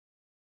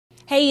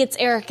Hey, it's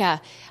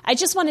Erica. I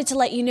just wanted to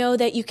let you know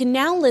that you can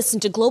now listen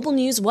to Global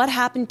News What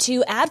Happened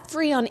To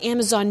ad-free on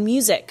Amazon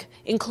Music,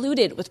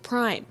 included with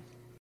Prime.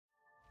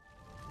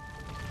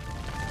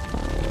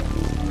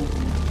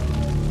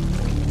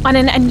 On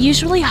an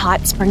unusually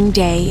hot spring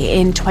day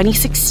in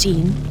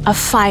 2016, a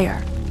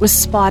fire was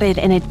spotted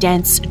in a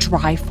dense,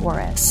 dry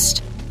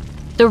forest.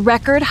 The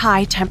record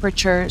high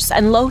temperatures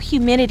and low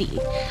humidity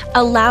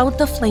allowed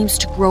the flames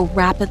to grow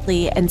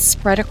rapidly and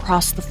spread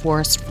across the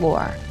forest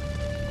floor.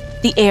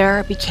 The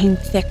air became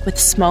thick with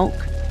smoke,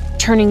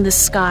 turning the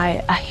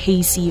sky a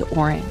hazy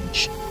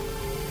orange.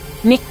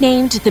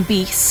 Nicknamed the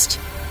Beast,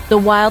 the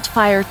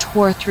wildfire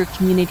tore through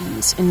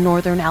communities in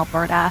northern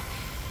Alberta,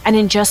 and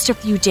in just a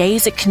few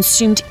days it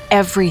consumed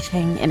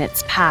everything in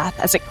its path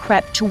as it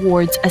crept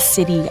towards a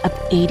city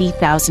of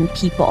 80,000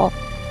 people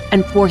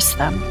and forced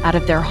them out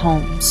of their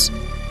homes.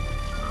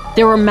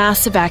 There were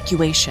mass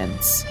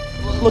evacuations.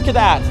 Look at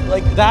that,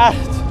 like that,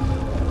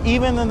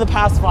 even in the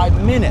past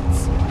 5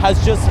 minutes,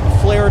 has just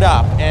flared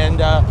up. And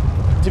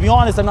to be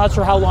honest, I'm not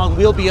sure how long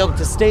we'll be able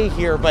to stay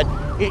here, but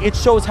it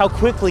shows how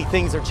quickly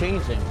things are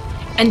changing.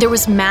 And there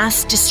was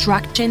mass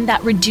destruction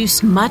that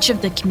reduced much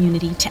of the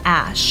community to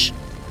ash.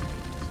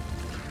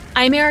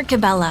 I'm Erica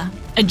Vella,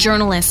 a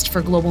journalist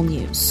for Global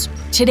News.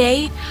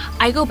 Today,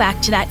 I go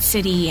back to that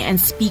city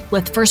and speak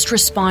with first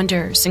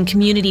responders and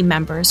community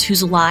members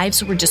whose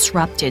lives were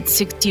disrupted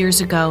 6 years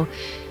ago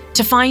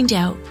to find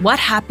out what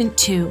happened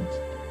to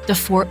the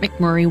Fort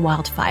McMurray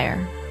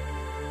wildfire.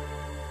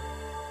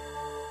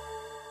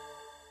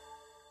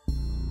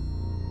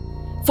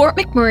 Fort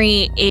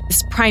McMurray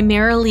is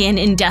primarily an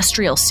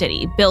industrial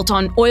city built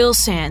on oil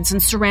sands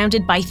and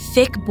surrounded by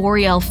thick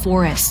boreal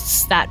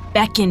forests that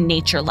beckon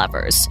nature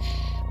lovers.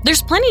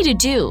 There's plenty to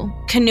do: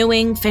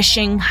 canoeing,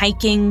 fishing,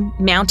 hiking,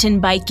 mountain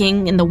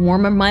biking in the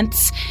warmer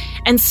months,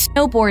 and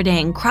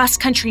snowboarding,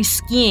 cross-country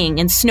skiing,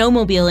 and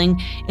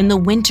snowmobiling in the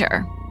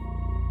winter.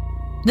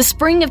 The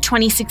spring of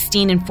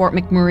 2016 in Fort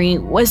McMurray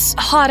was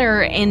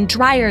hotter and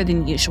drier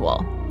than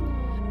usual.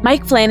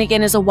 Mike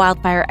Flanagan is a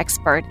wildfire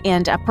expert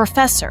and a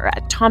professor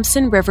at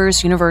Thompson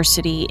Rivers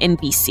University in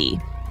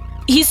BC.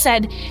 He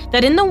said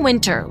that in the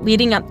winter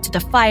leading up to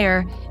the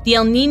fire, the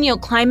El Niño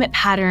climate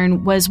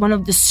pattern was one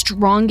of the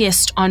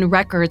strongest on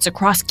records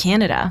across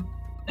Canada.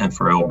 And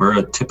for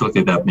Alberta,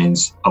 typically that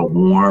means a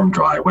warm,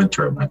 dry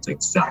winter, and that's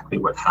exactly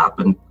what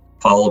happened,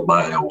 followed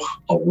by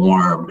a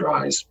warm,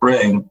 dry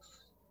spring.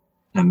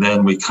 And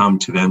then we come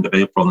to the end of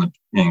April and the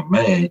beginning of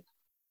May,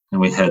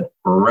 and we had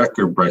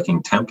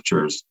record-breaking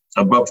temperatures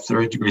above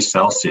 30 degrees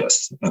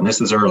Celsius. And this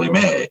is early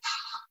May.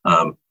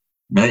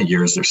 Many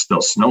years there's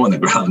still snow on the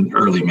ground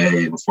early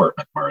May in Fort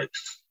McMurray.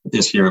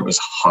 This year it was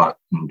hot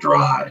and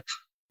dry.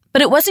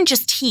 But it wasn't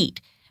just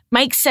heat.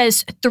 Mike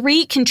says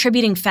 3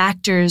 contributing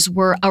factors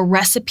were a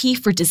recipe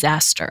for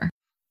disaster.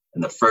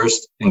 And the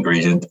first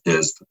ingredient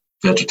is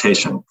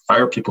vegetation.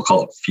 Fire people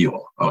call it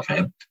fuel,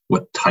 okay?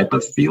 What type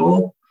of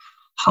fuel,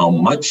 how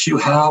much you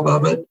have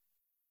of it,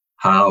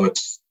 how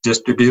it's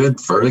distributed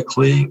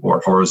vertically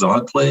or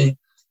horizontally,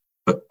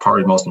 but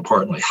probably most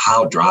importantly,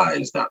 how dry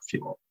is that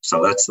fuel?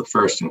 So that's the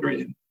first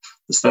ingredient.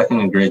 The second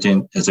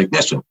ingredient is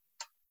ignition.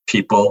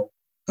 People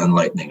and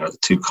lightning are the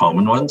 2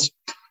 common ones.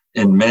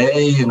 In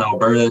May in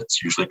Alberta,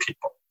 it's usually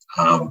people.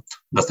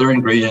 The third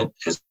ingredient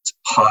is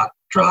hot,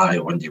 dry,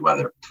 windy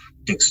weather,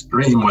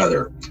 extreme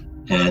weather.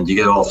 And you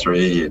get all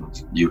 3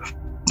 and you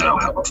now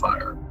have a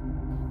fire.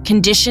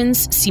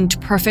 Conditions seemed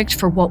perfect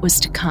for what was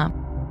to come.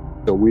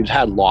 So we've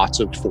had lots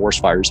of forest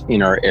fires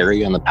in our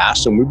area in the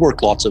past, and we've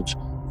worked lots of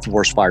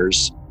forest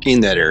fires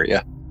in that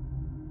area.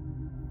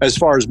 As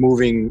far as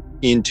moving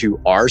into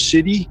our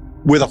city,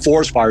 with a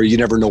forest fire, you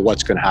never know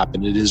what's going to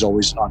happen. It is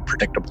always an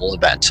unpredictable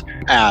event.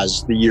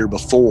 As the year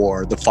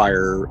before, the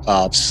fire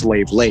of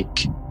Slave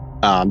Lake,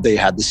 they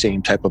had the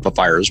same type of a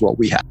fire as what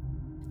we had.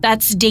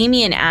 That's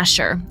Damien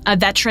Asher, a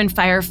veteran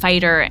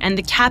firefighter and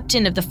the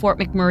captain of the Fort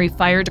McMurray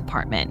Fire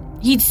Department.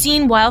 He'd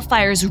seen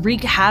wildfires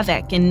wreak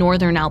havoc in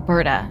northern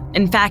Alberta.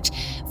 In fact,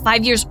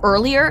 5 years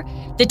earlier,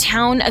 the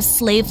town of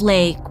Slave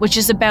Lake, which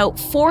is about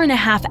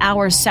 4.5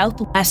 hours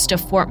southwest of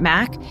Fort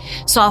Mac,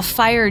 saw a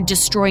fire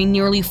destroy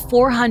nearly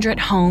 400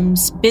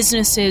 homes,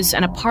 businesses,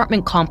 and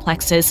apartment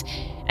complexes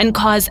and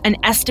cause an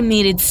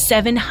estimated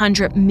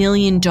 $700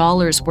 million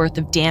worth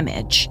of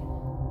damage.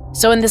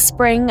 So in the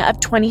spring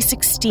of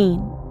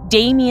 2016,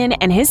 Damien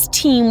and his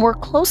team were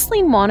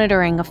closely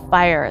monitoring a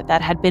fire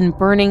that had been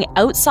burning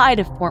outside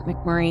of Fort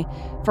McMurray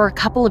for a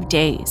couple of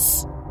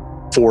days.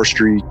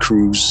 Forestry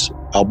crews,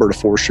 Alberta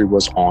Forestry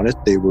was on it.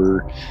 They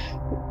were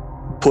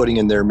putting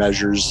in their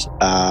measures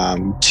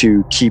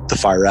to keep the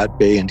fire at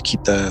bay and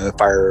keep the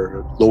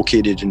fire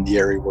located in the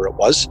area where it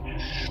was.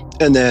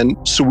 And then,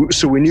 so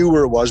we knew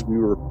where it was. We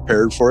were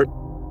prepared for it,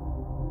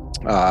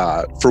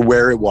 for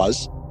where it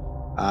was.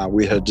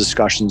 We had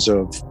discussions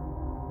of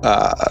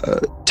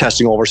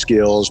testing all our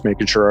skills,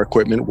 making sure our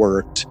equipment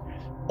worked,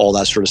 all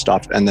that sort of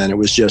stuff. And then it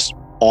was just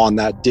on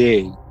that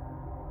day,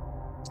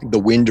 the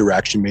wind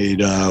direction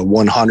made a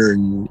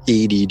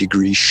 180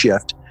 degree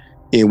shift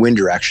in wind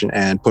direction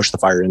and pushed the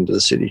fire into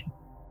the city.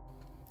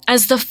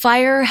 As the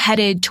fire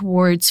headed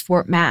towards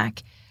Fort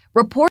Mac,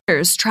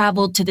 reporters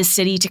traveled to the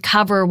city to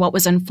cover what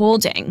was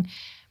unfolding.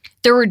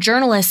 There were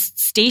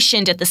journalists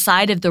stationed at the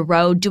side of the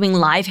road doing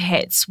live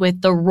hits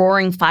with the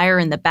roaring fire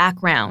in the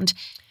background.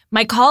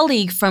 My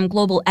colleague from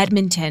Global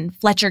Edmonton,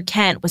 Fletcher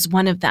Kent, was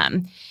one of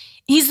them.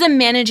 He's the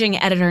managing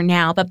editor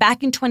now, but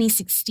back in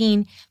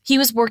 2016, he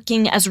was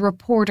working as a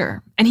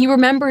reporter, and he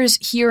remembers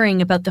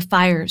hearing about the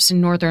fires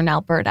in northern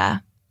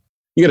Alberta.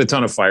 You get a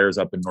ton of fires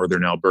up in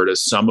northern Alberta.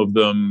 Some of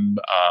them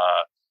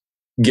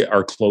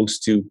are close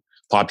to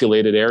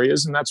populated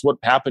areas, and that's what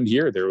happened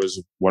here. There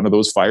was one of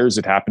those fires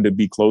that happened to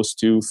be close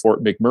to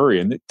Fort McMurray,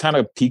 and it kind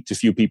of piqued a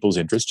few people's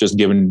interest just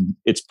given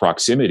its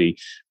proximity,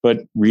 but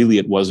really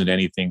it wasn't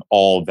anything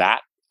all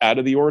that out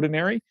of the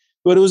ordinary.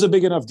 But it was a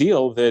big enough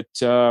deal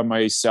that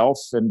myself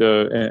and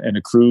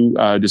a crew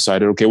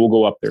decided, okay, we'll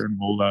go up there and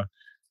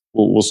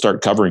we'll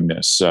start covering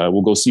this.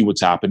 We'll go see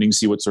what's happening,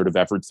 see what sort of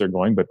efforts they're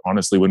going. But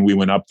honestly, when we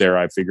went up there,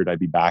 I figured I'd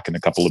be back in a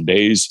couple of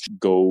days,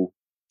 go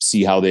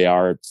see how they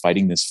are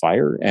fighting this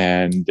fire,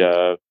 and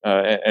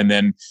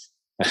then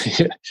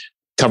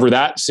cover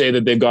that, say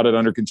that they've got it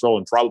under control,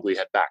 and probably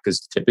head back. Because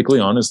typically,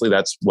 honestly,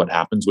 that's what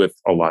happens with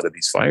a lot of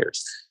these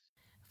fires.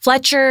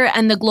 Fletcher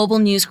and the Global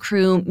News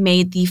crew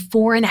made the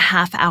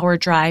 4.5-hour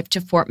drive to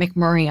Fort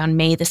McMurray on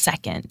May the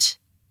 2nd.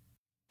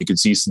 You could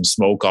see some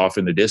smoke off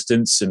in the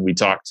distance, and we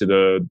talked to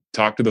the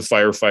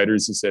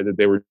firefighters who said that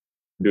they were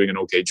doing an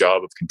okay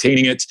job of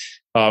containing it,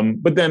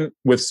 but then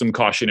with some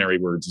cautionary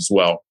words as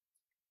well.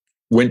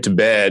 Went to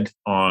bed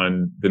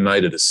on the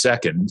night of the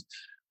 2nd,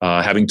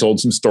 having told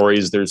some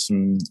stories. There's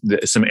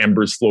some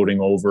embers floating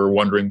over,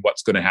 wondering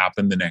what's going to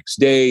happen the next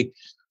day.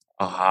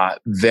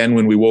 Then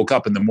when we woke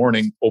up in the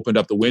morning, opened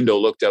up the window,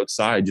 looked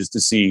outside just to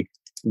see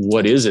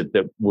what is it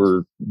that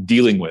we're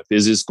dealing with.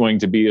 Is this going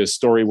to be a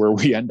story where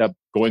we end up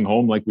going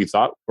home like we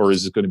thought, or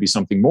is it going to be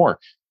something more?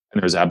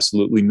 And there's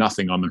absolutely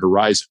nothing on the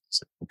horizon.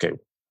 It's like, okay,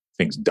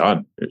 things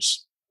done.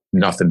 There's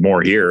nothing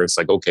more here. It's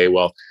like, okay,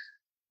 well,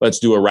 let's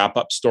do a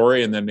wrap-up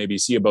story and then maybe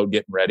see about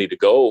getting ready to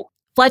go.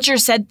 Fletcher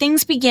said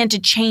things began to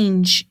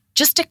change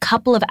just a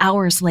couple of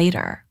hours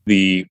later.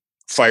 The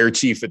fire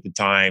chief at the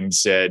time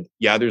said,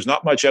 yeah, there's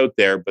not much out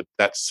there, but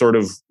that's sort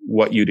of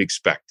what you'd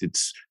expect.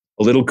 It's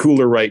a little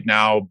cooler right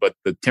now, but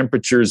the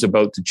temperature is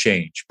about to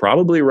change.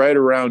 Probably right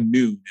around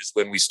noon is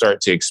when we start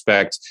to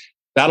expect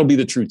that'll be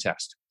the true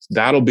test.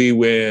 That'll be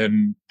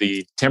when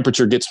the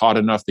temperature gets hot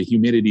enough, the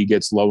humidity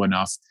gets low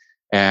enough,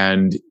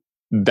 and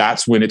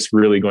that's when it's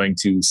really going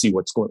to see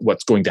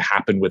what's going to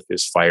happen with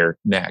this fire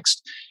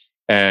next.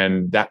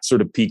 And that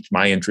sort of piqued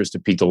my interest.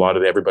 It piqued a lot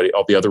of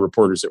all the other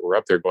reporters that were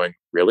up there going,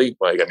 really?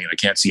 Like, I mean, I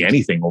can't see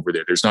anything over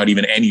there. There's not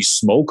even any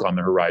smoke on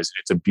the horizon.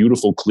 It's a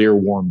beautiful, clear,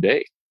 warm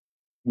day.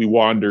 We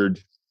wandered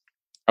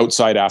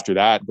outside after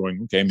that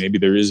going, okay, maybe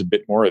there is a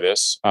bit more of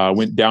this.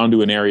 Went down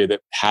to an area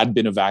that had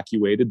been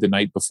evacuated the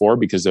night before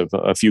because of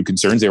a few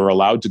concerns. They were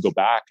allowed to go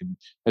back. And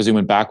as they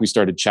went back, we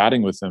started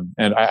chatting with them.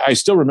 And I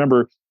still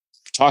remember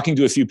talking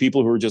to a few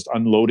people who were just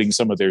unloading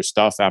some of their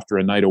stuff after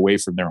a night away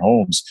from their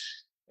homes.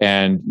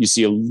 And you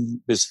see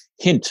this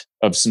hint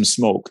of some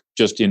smoke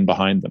just in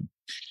behind them.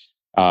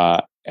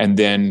 And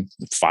then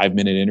a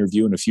 5-minute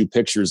interview and a few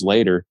pictures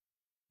later,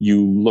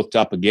 you looked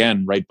up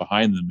again right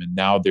behind them, and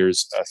now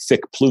there's a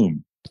thick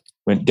plume.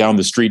 Went down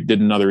the street,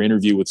 did another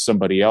interview with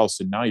somebody else,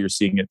 and now you're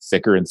seeing it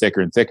thicker and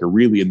thicker and thicker.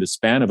 Really, in the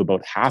span of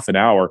about half an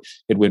hour,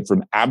 it went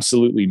from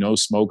absolutely no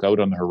smoke out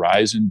on the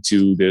horizon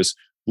to this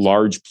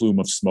large plume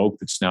of smoke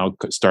that's now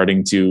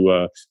starting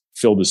to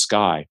fill the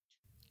sky.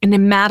 In a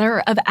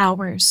matter of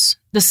hours,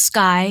 the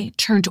sky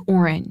turned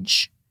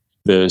orange.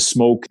 The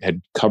smoke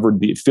had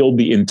filled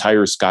the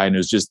entire sky, and it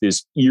was just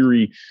this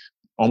eerie,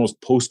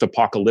 almost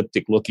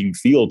post-apocalyptic looking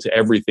feel to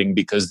everything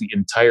because the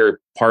entire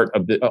part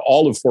of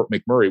all of Fort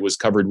McMurray was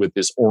covered with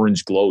this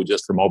orange glow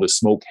just from all the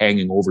smoke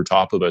hanging over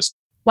top of us.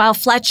 While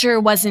Fletcher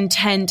was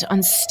intent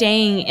on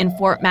staying in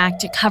Fort Mac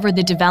to cover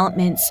the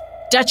developments,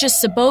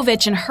 Duchess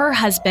Sabovich and her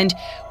husband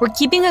were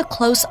keeping a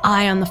close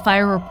eye on the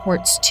fire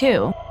reports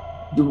too.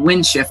 The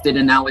wind shifted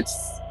and now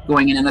it's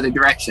going in another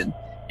direction.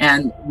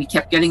 And we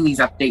kept getting these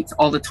updates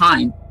all the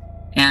time.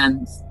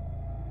 And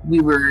we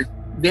were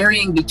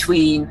varying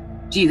between,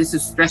 gee, this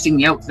is stressing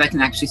me out because I can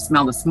actually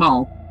smell the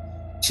smoke,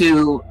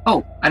 to,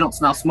 oh, I don't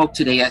smell smoke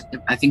today.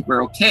 I think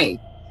we're okay.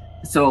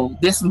 So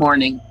this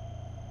morning,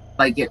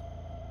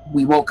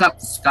 we woke up,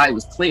 the sky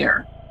was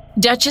clear.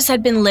 Duchess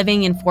had been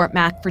living in Fort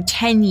Mac for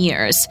 10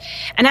 years.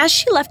 And as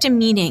she left a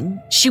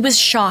meeting, she was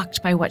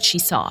shocked by what she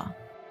saw.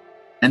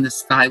 And the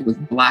sky was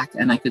black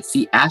and I could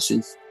see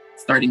ashes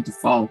starting to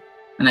fall.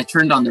 And I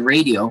turned on the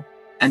radio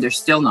and they're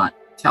still not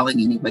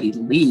telling anybody to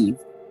leave.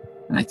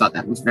 And I thought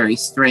that was very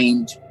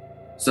strange.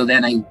 So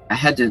then I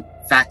had to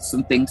fax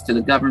some things to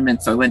the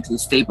government. So I went to the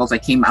Staples. I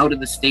came out of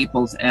the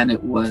Staples and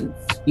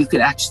you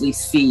could actually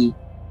see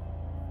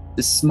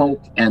the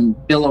smoke and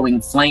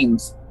billowing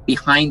flames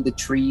behind the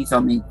trees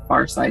on the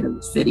far side of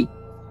the city.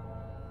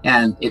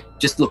 And it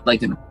just looked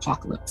like an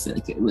apocalypse.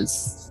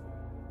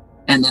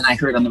 And then I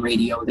heard on the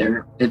radio,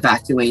 they're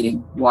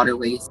evacuating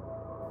waterways.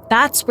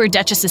 That's where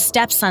Duchess's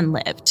stepson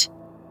lived.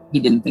 he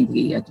didn't think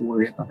he had to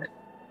worry about it.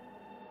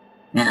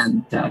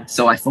 And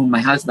so I phoned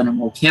my husband and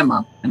woke him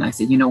up. And I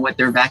said, you know what?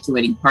 They're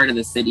evacuating part of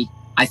the city.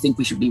 I think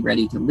we should be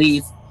ready to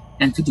leave.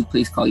 And could you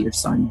please call your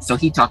son? So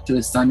he talked to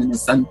his son, and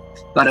his son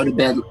got out of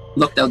bed,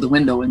 looked out the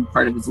window, and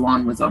part of his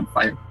lawn was on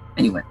fire.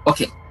 And he went,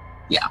 okay,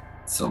 yeah.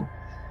 So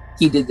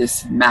he did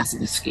this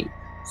massive escape.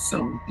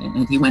 So,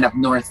 and he went up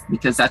north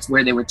because that's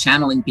where they were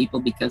channeling people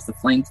because the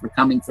flames were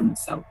coming from the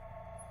south.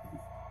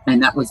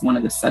 And that was one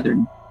of the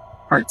southern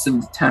parts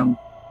of the town.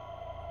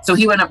 So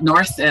he went up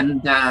north,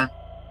 and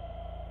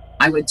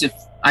I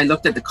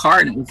looked at the car,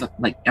 and it was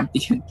like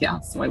empty of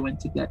gas. So I went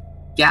to get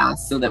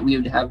gas so that we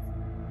would have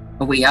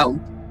a way out.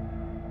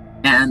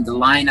 And the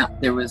lineup,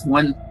 there was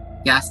one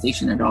gas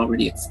station that had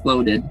already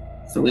exploded,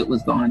 so it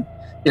was gone.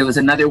 There was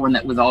another one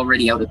that was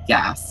already out of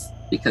gas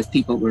because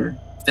people were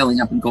filling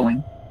up and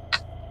going.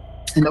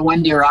 And the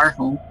one near our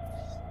home,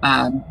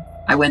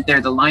 I went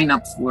there, the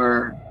lineups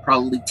were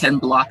probably 10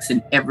 blocks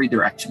in every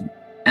direction.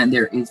 And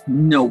there is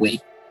no way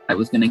I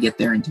was going to get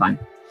there in time.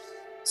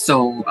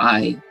 So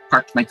I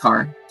parked my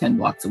car 10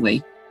 blocks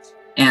away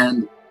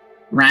and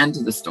ran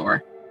to the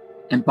store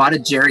and bought a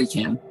jerry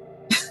can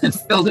and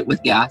filled it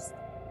with gas.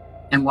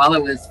 And while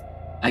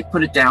I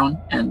put it down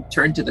and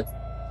turned to the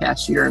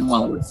cashier, and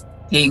while I was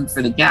paying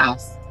for the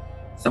gas,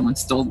 someone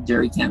stole the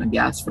jerry can of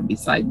gas from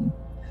beside me.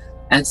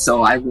 And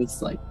so I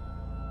was like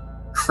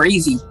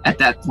crazy at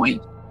that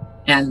point.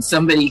 And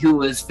somebody who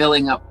was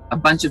filling up a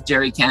bunch of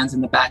jerry cans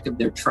in the back of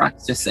their truck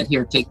just said,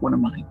 here, take one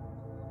of mine.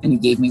 And he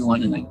gave me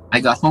one, and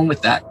I got home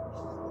with that.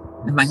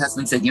 And my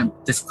husband said, you know,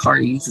 this car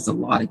uses a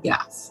lot of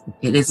gas.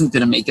 It isn't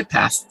going to make it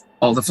past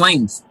all the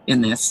flames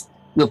in this.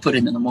 We'll put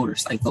it in a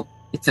motorcycle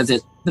because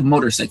the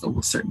motorcycle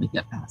will certainly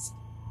get past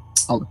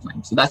all the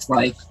flames. So that's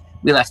why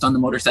we left on the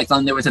motorcycle,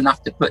 and there was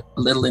enough to put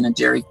a little in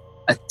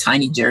a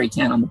tiny jerry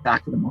can on the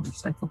back of the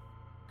motorcycle.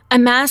 A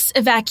mass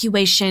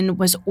evacuation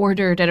was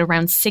ordered at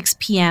around 6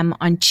 p.m.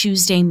 on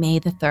Tuesday, May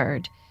the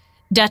 3rd.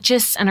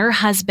 Duchess and her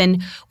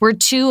husband were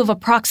two of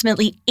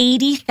approximately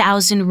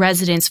 80,000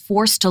 residents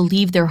forced to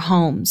leave their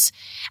homes,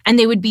 and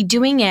they would be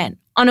doing it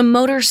on a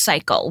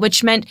motorcycle,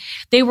 which meant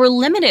they were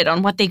limited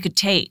on what they could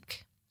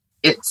take.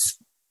 It's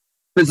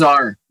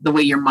bizarre the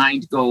way your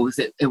mind goes.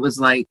 It was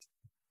like,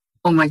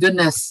 oh my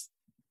goodness,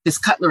 this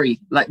cutlery,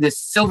 like this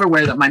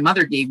silverware that my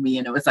mother gave me.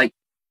 And it was like,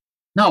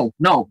 no,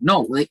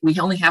 like we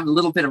only have a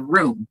little bit of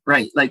room,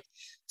 right? Like,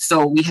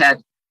 so we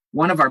had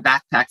one of our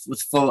backpacks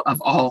was full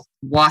of all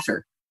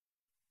water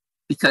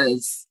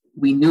because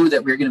we knew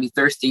that we were going to be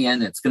thirsty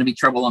and it's going to be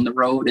trouble on the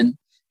road.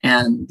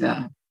 And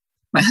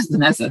my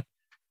husband has a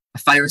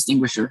fire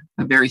extinguisher,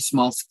 a very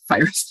small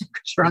fire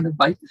extinguisher on the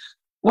bike.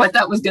 What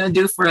that was going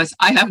to do for us,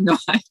 I have no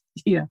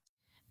idea.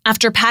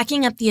 After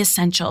packing up the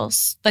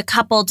essentials, the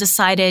couple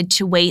decided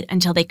to wait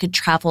until they could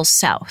travel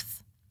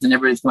south. And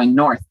everybody's going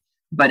north.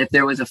 But if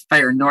there was a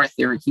fire north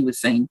there, he was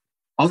saying,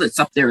 all that's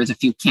up there is a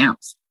few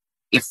camps.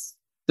 If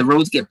the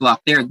roads get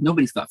blocked there,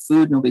 nobody's got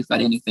food, nobody's got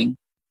anything.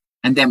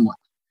 And then what?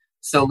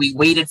 So we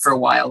waited for a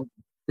while.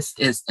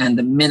 And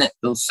the minute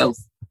those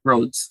south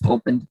roads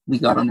opened, we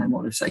got on our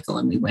motorcycle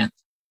and we went.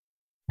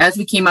 As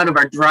we came out of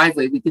our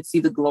driveway, we could see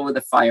the glow of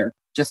the fire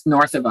just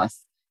north of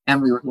us.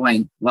 And we were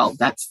going, well,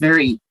 that's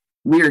very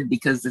weird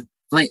because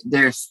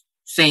they're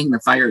saying the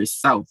fire is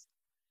south.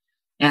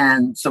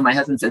 And so my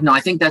husband said, no, I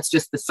think that's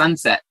just the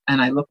sunset.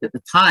 And I looked at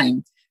the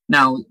time.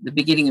 Now, the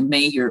beginning of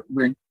May,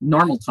 we're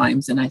normal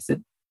times. And I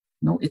said,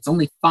 no, it's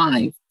only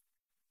 5.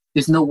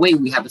 There's no way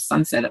we have a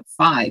sunset at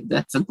 5.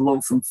 That's a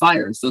glow from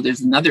fire. So there's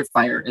another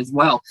fire as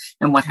well.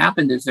 And what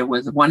happened is there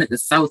was one at the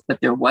south,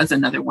 but there was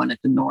another one at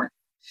the north.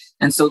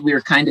 And so we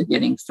were kind of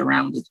getting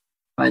surrounded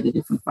by the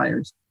different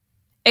fires.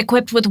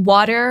 Equipped with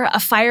water, a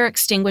fire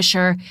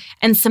extinguisher,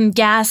 and some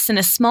gas in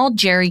a small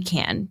jerry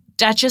can,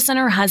 Duchess and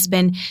her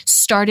husband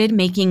started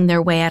making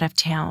their way out of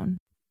town.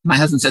 My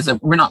husband says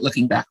that we're not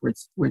looking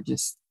backwards. We're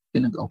just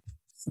going to go.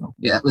 So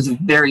yeah, it was a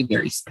very,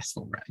 very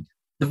stressful ride.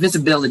 The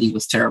visibility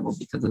was terrible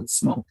because of the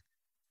smoke.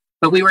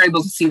 But we were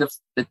able to see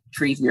the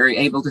trees. We were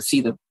able to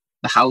see the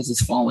houses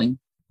falling.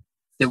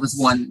 There was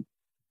one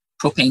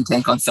propane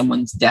tank on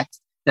someone's deck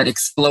that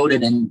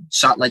exploded and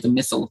shot like a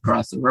missile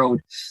across the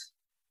road.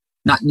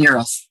 Not near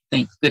us,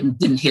 thank goodness,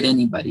 didn't hit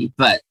anybody,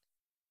 but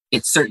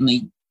it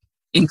certainly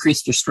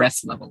increased your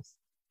stress levels.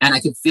 And I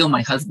could feel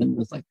my husband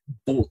was like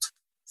bolt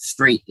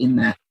straight in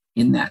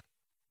that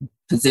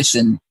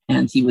position,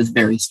 and he was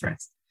very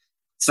stressed.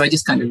 So I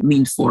just kind of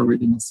leaned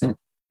forward and said,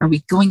 are we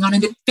going on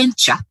an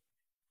adventure?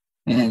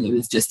 And it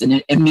was just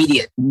an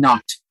immediate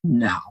not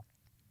now.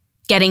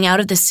 Getting out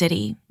of the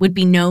city would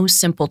be no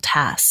simple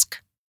task.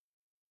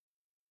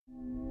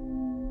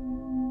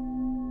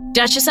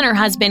 Duchess and her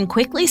husband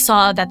quickly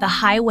saw that the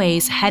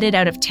highways headed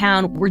out of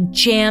town were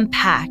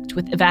jam-packed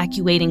with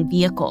evacuating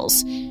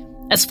vehicles.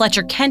 As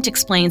Fletcher Kent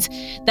explains,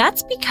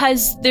 that's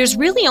because there's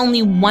really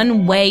only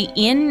one way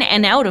in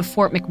and out of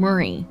Fort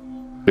McMurray.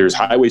 There's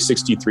Highway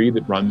 63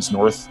 that runs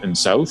north and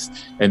south.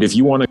 And if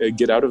you want to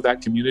get out of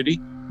that community,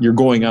 you're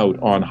going out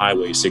on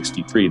Highway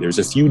 63. There's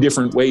a few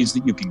different ways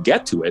that you can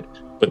get to it,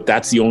 but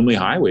that's the only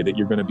highway that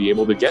you're going to be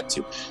able to get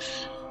to.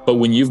 But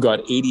when you've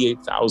got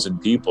 88,000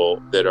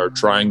 people that are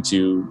trying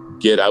to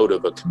get out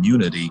of a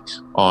community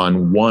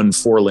on one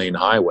 4-lane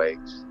highway,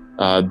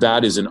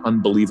 that is an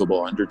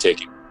unbelievable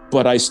undertaking.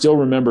 But I still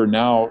remember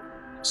now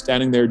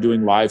standing there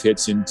doing live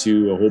hits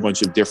into a whole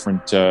bunch of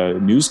different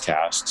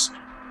newscasts.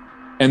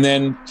 And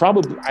then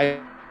probably, I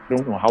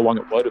don't know how long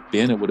it would have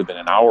been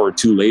an hour or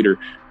two later,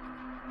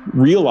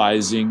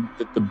 realizing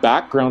that the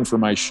background for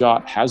my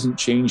shot hasn't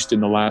changed in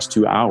the last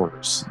 2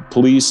 hours.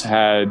 Police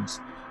had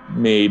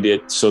made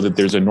it so that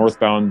there's a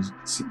northbound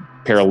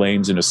pair of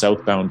lanes and a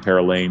southbound pair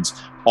of lanes.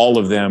 All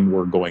of them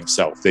were going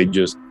south. They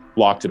just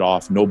blocked it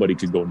off. Nobody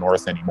could go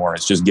north anymore.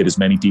 It's just get as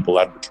many people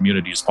out of the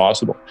community as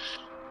possible.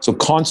 So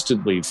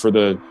constantly for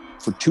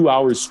 2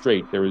 hours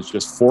straight, there was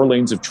just 4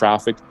 lanes of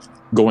traffic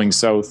going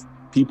south,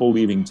 people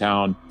leaving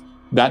town.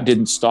 That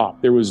didn't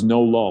stop. There was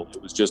no lull.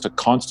 It was just a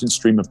constant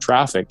stream of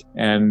traffic,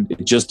 and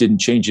it just didn't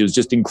change. It was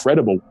just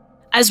incredible.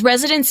 As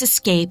residents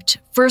escaped,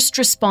 first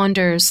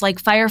responders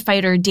like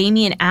firefighter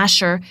Damien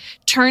Asher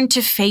turned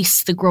to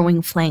face the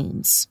growing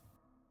flames.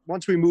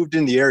 Once we moved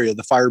in the area,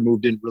 the fire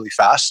moved in really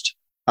fast.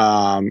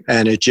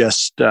 And it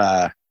just,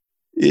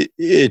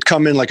 it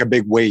come in like a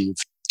big wave.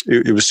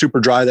 It was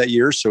super dry that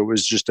year, so it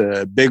was just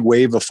a big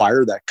wave of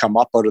fire that come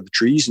up out of the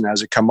trees. And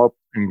as it come up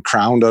and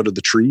crowned out of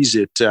the trees,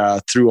 it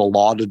threw a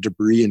lot of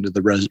debris into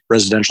the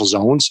residential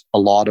zones. A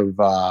lot of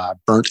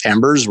burnt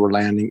embers were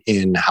landing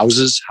in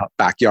houses,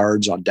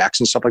 backyards, on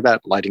decks and stuff like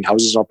that, lighting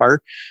houses on fire.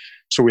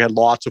 So we had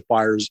lots of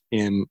fires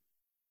in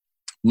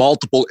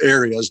multiple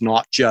areas,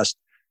 not just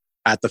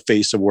at the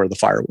face of where the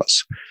fire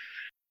was.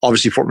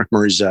 Obviously, Fort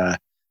McMurray's a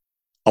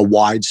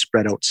wide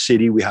spread out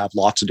city. We have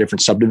lots of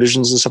different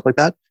subdivisions and stuff like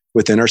that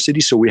within our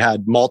city. So we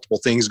had multiple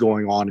things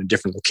going on in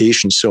different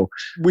locations. So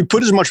we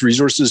put as much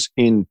resources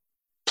in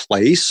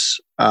place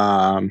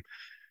to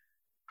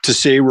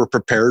say we're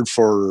prepared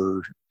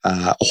for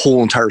a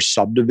whole entire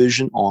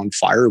subdivision on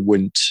fire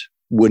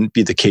wouldn't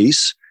be the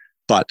case.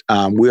 But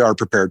we are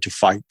prepared to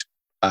fight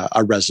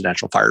a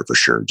residential fire for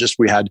sure. Just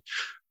we had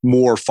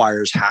more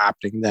fires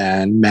happening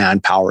than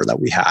manpower that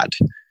we had.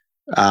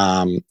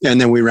 And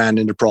then we ran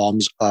into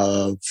problems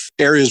of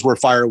areas where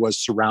fire was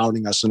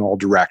surrounding us in all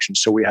directions.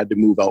 So we had to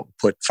move out and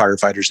put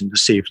firefighters into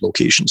safe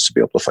locations to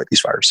be able to fight these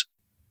fires.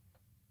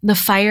 The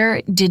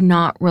fire did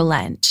not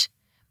relent.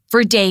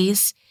 For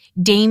days,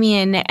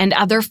 Damien and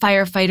other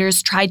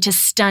firefighters tried to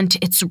stunt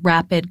its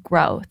rapid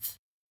growth.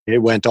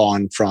 It went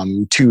on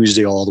from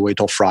Tuesday all the way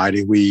till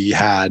Friday. We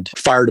had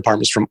fire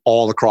departments from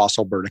all across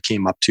Alberta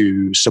came up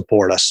to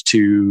support us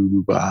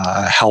to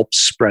help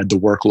spread the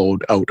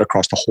workload out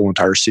across the whole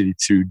entire city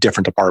through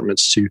different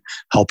departments to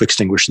help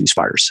extinguish these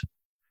fires.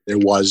 There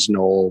was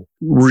no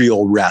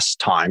real rest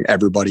time.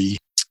 Everybody,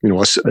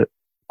 a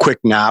quick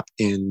nap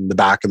in the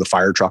back of the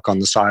fire truck on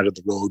the side of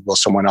the road while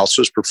someone else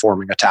was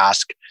performing a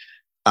task.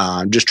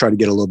 Just try to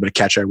get a little bit of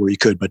catch up where you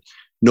could, but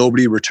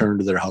nobody returned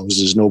to their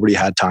houses. Nobody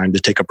had time to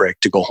take a break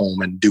to go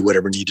home and do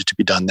whatever needed to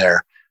be done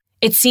there.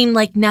 It seemed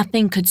like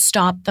nothing could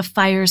stop the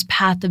fire's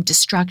path of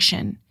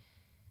destruction.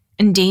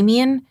 And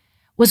Damien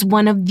was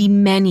one of the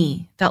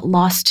many that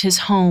lost his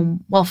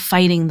home while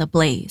fighting the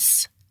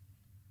blaze.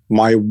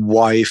 My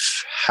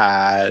wife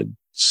had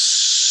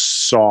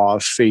saw a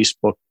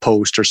Facebook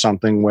post or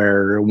something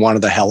where one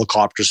of the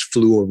helicopters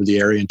flew over the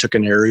area and took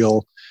an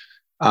aerial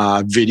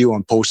video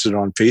and posted it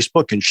on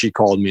Facebook. And she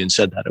called me and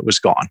said that it was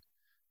gone.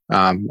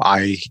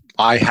 I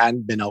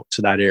hadn't been out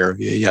to that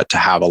area yet to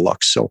have a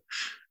look. So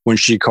when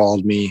she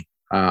called me,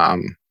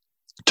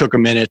 took a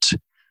minute,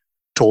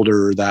 told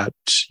her that,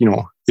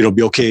 it'll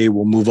be okay.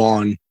 We'll move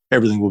on.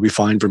 Everything will be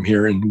fine from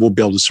here and we'll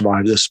be able to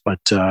survive this. But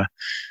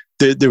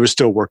there was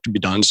still work to be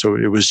done. So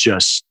it was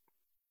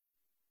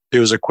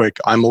a quick,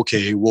 I'm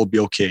okay. We'll be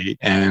okay.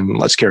 And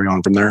let's carry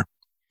on from there.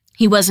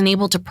 He wasn't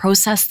able to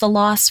process the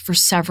loss for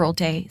several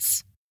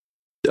days.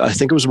 I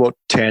think it was about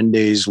 10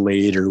 days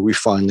later, we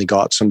finally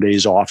got some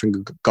days off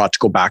and got to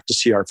go back to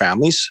see our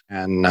families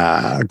and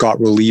got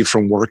relieved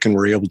from work and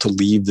were able to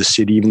leave the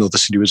city, even though the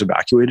city was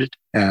evacuated.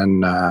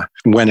 And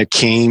when it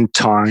came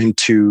time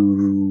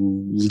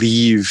to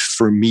leave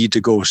for me to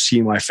go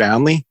see my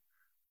family,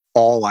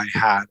 all I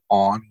had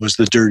on was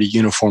the dirty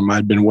uniform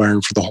I'd been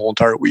wearing for the whole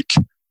entire week.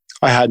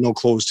 I had no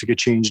clothes to get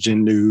changed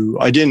into.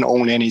 I didn't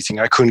own anything.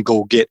 I couldn't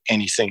go get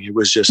anything. It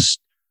was just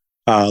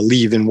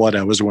leaving what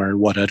I was wearing,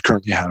 what I'd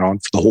currently had on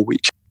for the whole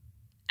week.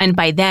 And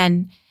by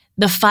then,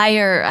 the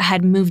fire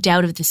had moved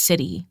out of the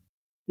city.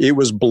 It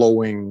was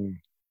blowing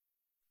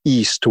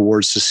east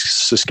towards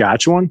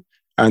Saskatchewan,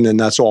 and then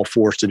that's all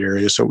forested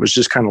area. So it was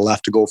just kind of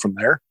left to go from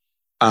there.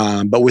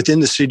 But within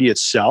the city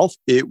itself,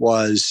 it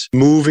was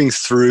moving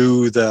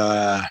through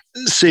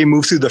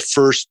move through the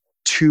first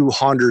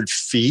 200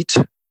 feet,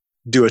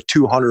 do a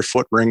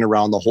 200-foot ring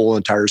around the whole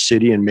entire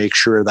city and make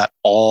sure that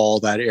all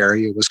that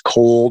area was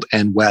cold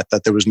and wet,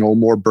 that there was no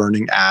more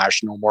burning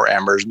ash, no more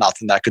embers,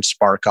 nothing that could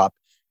spark up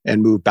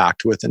and move back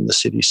to within the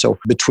city. So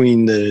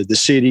between the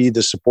city,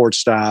 the support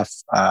staff,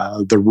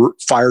 the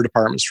fire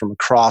departments from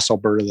across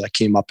Alberta that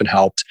came up and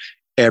helped,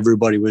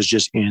 everybody was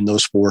just in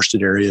those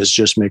forested areas,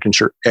 just making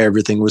sure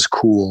everything was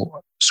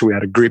cool So we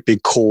had a great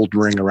big cold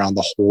ring around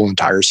the whole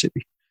entire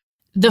city.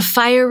 The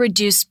fire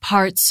reduced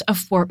parts of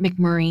Fort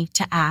McMurray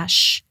to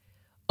ash.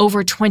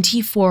 Over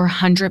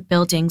 2,400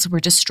 buildings were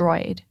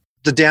destroyed.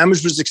 The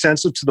damage was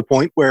extensive to the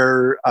point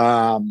where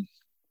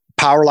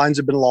power lines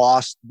had been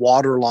lost,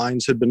 water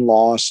lines had been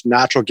lost,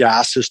 natural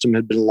gas system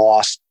had been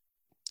lost.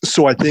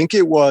 So I think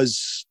it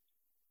was,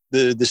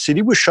 the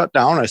city was shut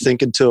down, I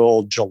think,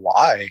 until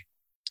July,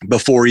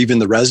 before even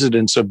the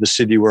residents of the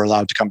city were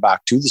allowed to come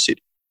back to the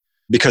city,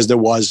 because there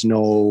was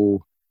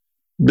no,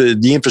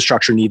 the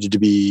infrastructure needed to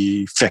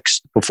be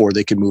fixed before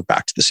they could move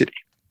back to the city.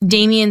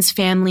 Damien's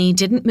family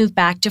didn't move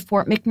back to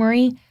Fort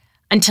McMurray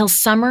until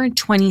summer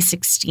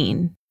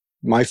 2016.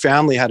 My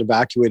family had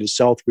evacuated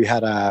south. We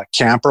had a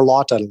camper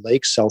lot at a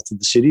lake south of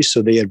the city,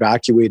 so they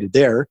evacuated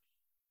there.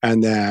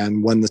 And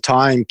then when the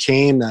time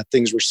came that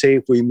things were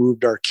safe, we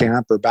moved our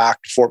camper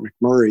back to Fort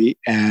McMurray,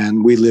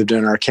 and we lived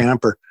in our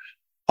camper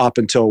up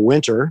until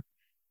winter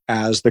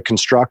as the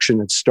construction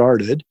had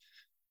started.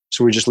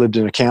 So we just lived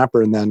in a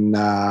camper, and then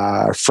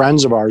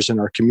friends of ours in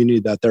our community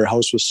that their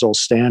house was still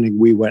standing,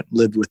 we went and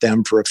lived with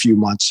them for a few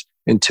months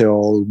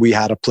until we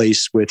had a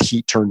place with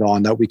heat turned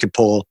on that we could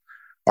pull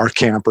our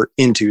camper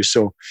into.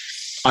 So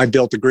I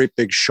built a great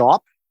big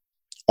shop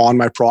on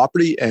my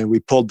property, and we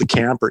pulled the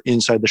camper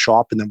inside the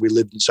shop, and then we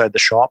lived inside the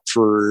shop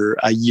for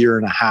a year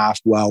and a half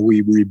while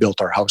we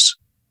rebuilt our house.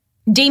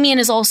 Damien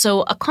is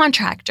also a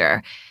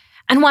contractor,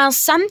 and while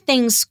some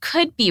things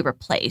could be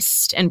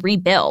replaced and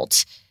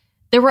rebuilt,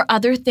 there were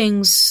other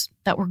things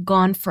that were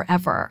gone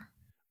forever.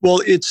 Well,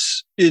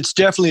 it's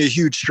definitely a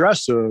huge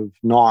stress of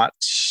not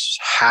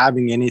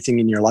having anything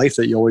in your life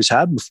that you always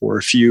had before.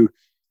 If you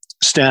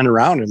stand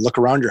around and look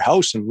around your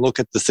house and look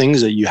at the things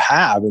that you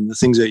have and the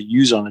things that you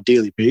use on a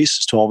daily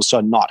basis, to all of a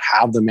sudden not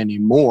have them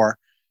anymore,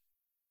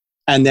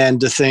 and then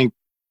to think,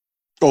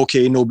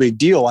 okay, no big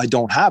deal, I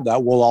don't have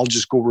that, well, I'll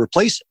just go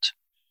replace it.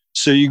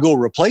 So you go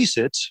replace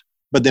it,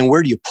 but then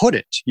where do you put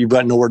it? You've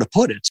got nowhere to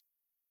put it.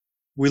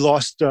 We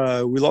lost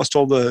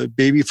all the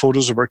baby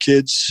photos of our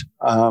kids.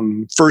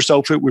 First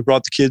outfit, we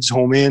brought the kids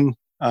home in,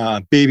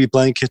 baby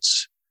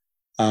blankets,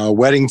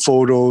 wedding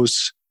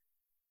photos.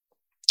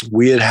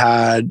 We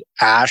had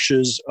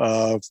ashes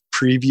of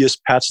previous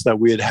pets that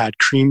we had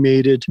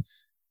cremated.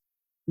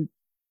 You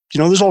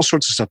know, there's all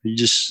sorts of stuff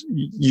that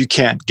you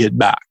can't get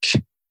back.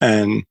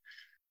 And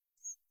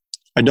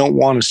I don't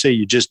want to say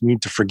you just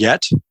need to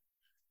forget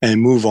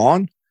and move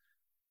on,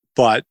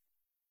 but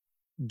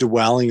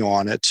dwelling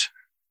on it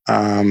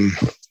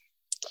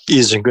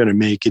isn't going to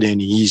make it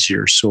any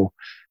easier. So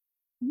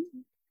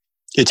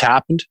it's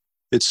happened.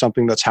 It's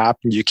something that's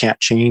happened. You can't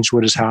change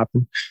what has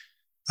happened.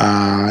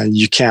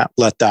 You can't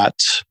let that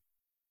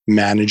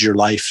manage your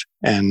life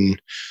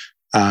and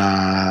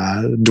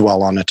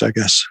dwell on it, I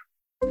guess.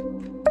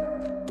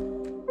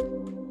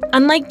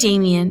 Unlike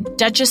Damien,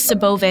 Duchess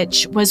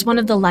Sabovich was one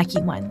of the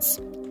lucky ones.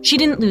 She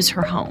didn't lose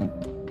her home,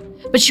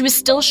 but she was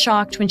still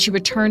shocked when she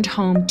returned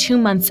home 2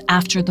 months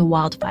after the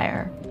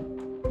wildfire.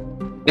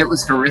 It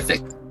was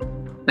horrific.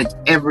 Like,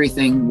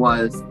 everything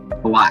was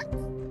black.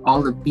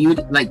 All the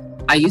beauty, like,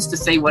 I used to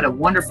say what a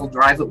wonderful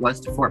drive it was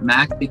to Fort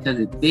Mac because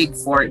it's big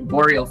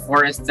boreal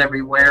forests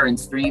everywhere and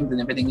streams and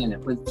everything, and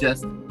it was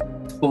just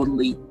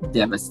totally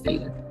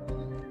devastated.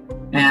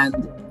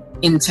 And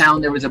in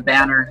town, there was a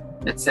banner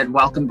that said,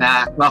 "Welcome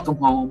back, welcome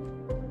home."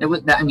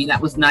 That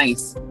was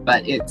nice,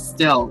 but it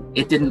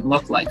didn't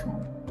look like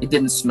home. It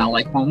didn't smell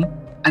like home.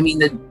 I mean,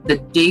 the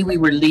day we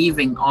were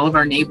leaving, all of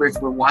our neighbors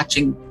were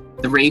watching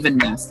the raven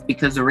nest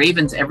because the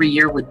ravens every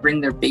year would bring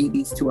their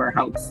babies to our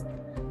house.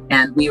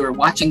 And we were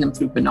watching them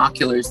through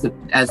binoculars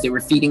as they were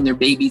feeding their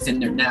babies in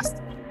their nest.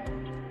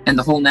 And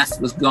the whole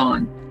nest was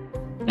gone.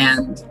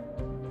 And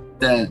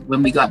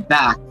when we got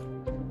back,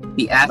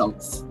 the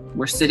adults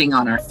were sitting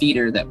on our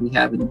feeder that we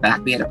have in the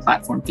back. We had a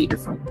platform feeder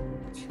for them.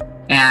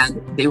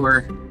 And they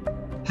were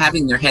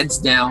having their heads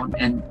down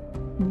and,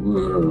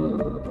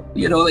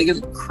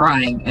 like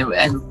crying.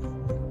 And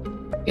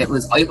it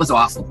was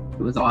awful.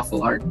 It was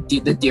awful.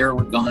 The deer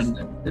were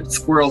gone. The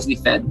squirrels we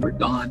fed were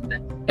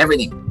gone.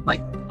 Everything,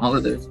 like all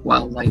of the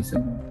wildlife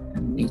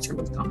and nature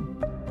was gone.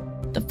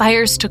 The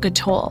fires took a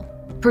toll,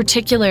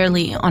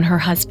 particularly on her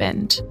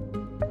husband.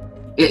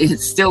 It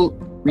still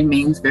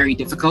remains very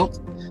difficult.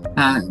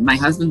 My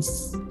husband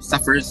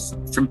suffers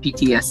from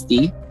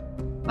PTSD.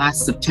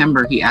 Last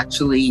September, he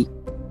actually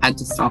had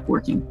to stop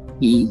working.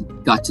 He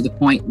got to the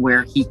point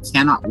where he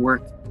cannot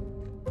work.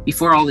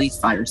 Before all these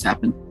fires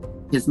happened,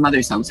 his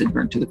mother's house had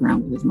burned to the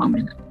ground with his mom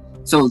in it.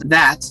 So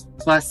that,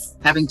 plus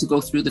having to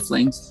go through the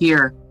flames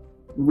here,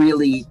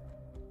 really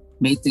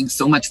made things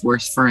so much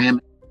worse for him.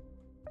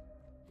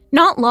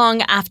 Not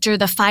long after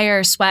the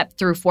fire swept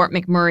through Fort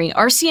McMurray,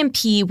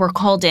 RCMP were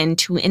called in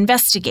to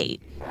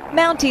investigate.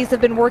 Mounties have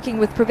been working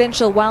with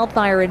provincial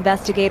wildfire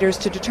investigators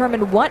to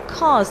determine what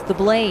caused the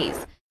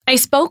blaze. I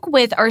spoke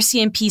with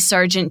RCMP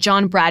Sergeant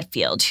John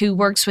Bradfield, who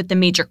works with the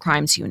Major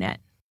Crimes Unit.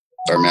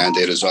 Our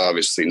mandate is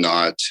obviously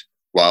not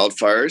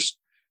wildfires,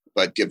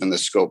 but given the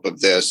scope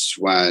of this,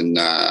 when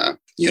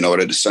it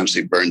had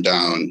essentially burned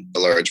down a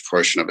large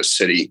portion of a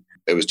city,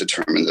 it was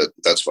determined that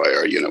that's why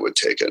our unit would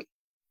take it.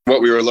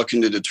 What we were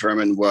looking to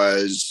determine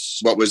was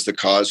what was the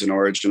cause and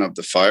origin of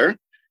the fire,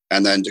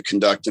 and then to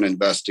conduct an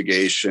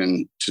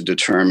investigation to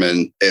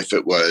determine if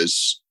it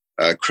was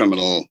a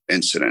criminal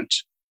incident.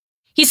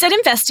 He said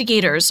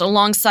investigators,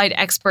 alongside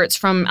experts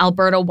from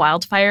Alberta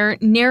Wildfire,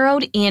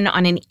 narrowed in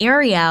on an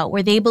area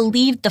where they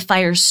believed the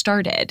fire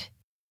started.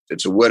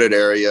 It's a wooded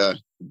area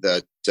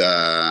that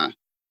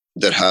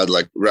had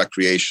like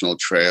recreational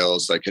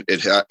trails. Like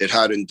it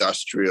had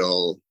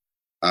industrial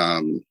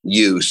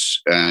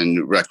use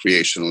and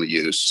recreational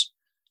use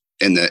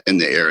in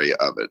the area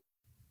of it.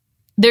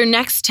 Their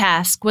next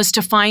task was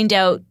to find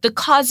out the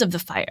cause of the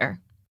fire.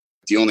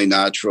 The only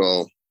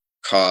natural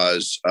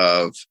cause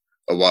of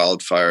a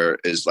wildfire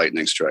is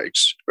lightning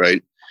strikes,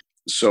 right?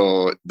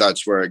 So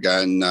that's where,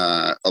 again,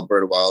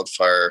 Alberta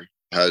Wildfire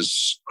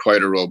has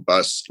quite a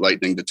robust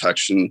lightning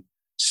detection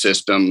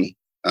system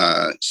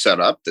set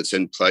up that's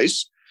in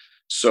place.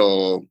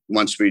 So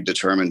once we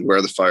determined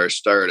where the fire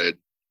started,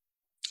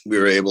 we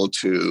were able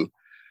to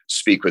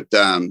speak with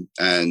them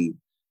and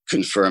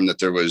confirm that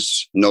there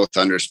was no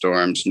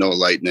thunderstorms, no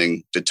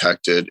lightning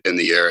detected in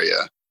the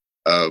area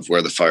of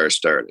where the fire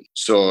started.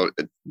 So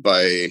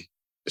by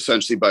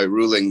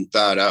ruling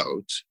that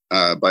out,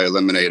 by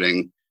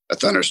eliminating a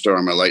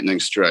thunderstorm or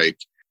lightning strike,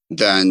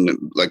 then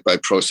like by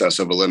process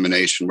of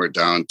elimination, we're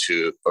down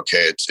to,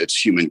 okay,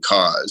 it's human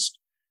caused,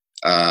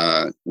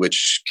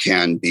 which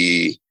can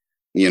be,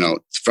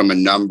 from a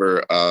number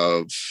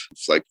of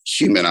like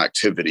human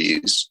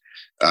activities,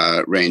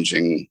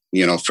 ranging,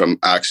 from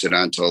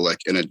accidental, like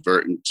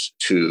inadvertent,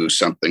 to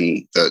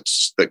something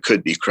that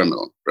could be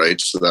criminal,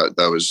 right? So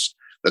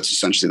that's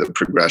essentially the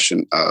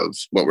progression of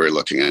what we're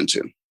looking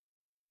into.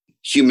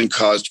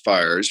 Human-caused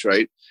fires,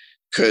 right,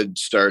 could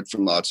start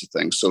from lots of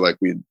things. So like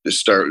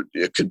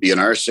it could be an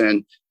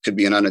arson, could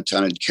be an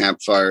unattended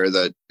campfire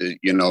that,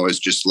 is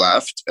just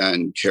left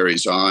and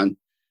carries on.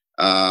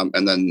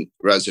 And then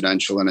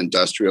residential and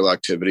industrial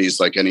activities,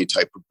 like any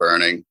type of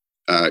burning,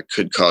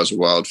 could cause a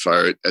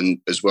wildfire, and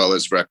as well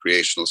as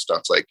recreational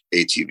stuff like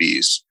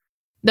ATVs.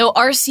 Though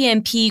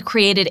RCMP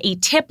created a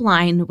tip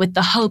line with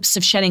the hopes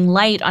of shedding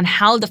light on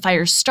how the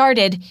fire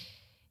started,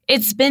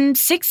 it's been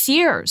 6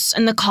 years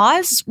and the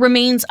cause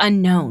remains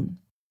unknown.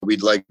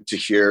 We'd like to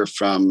hear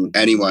from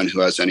anyone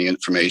who has any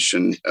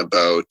information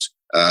about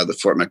the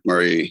Fort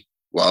McMurray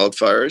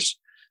wildfires,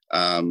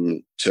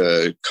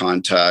 to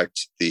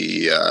contact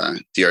the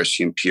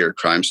RCMP or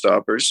Crime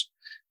Stoppers.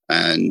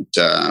 And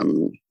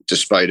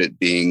despite it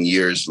being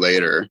years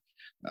later,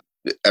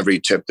 every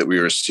tip that we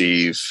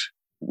receive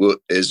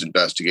is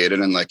investigated.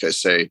 And like I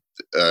say,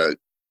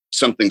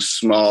 something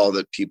small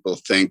that people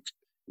think,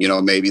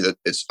 maybe that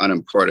it's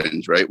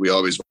unimportant, right? We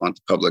always want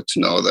the public to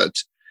know that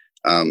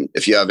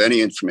if you have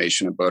any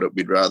information about it,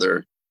 we'd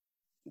rather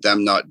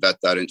them not vet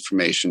that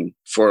information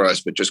for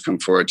us, but just come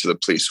forward to the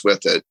police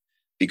with it,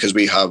 because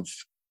we have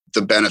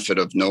the benefit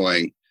of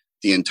knowing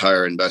the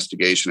entire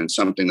investigation, and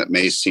something that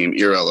may seem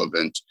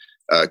irrelevant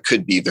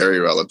could be very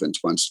relevant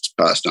once it's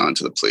passed on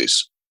to the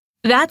police.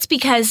 That's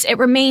because it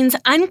remains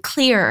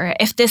unclear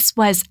if this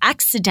was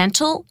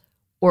accidental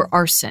or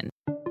arson.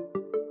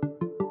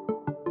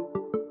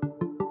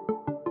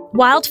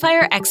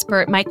 Wildfire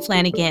expert Mike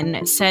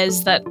Flanagan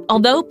says that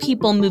although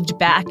people moved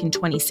back in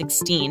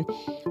 2016,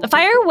 the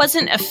fire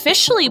wasn't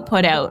officially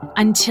put out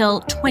until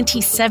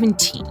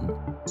 2017.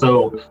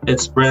 So it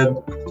spread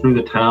through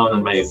the town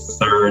on May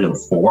 3rd and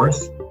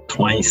 4th,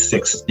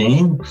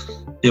 2016.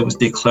 It was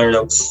declared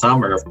out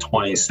summer of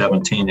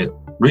 2017. It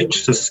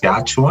reached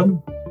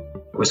Saskatchewan.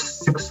 It was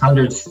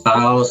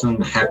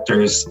 600,000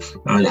 hectares.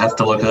 I'd have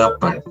to look it up,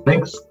 but I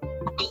think it's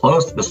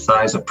close to the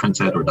size of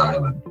Prince Edward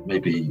Island,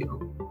 maybe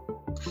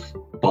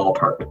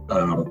ballpark.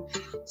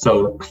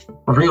 So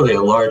really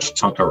a large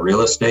chunk of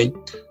real estate.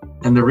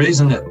 And the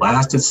reason it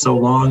lasted so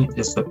long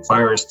is that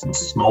fires can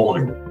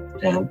smolder,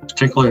 and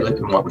particularly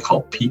in what we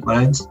call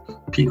peatlands.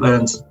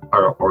 Peatlands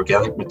are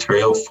organic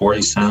material,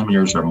 40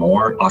 centimeters or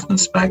more, often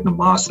sphagnum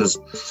mosses.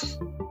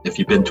 If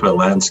you've been to a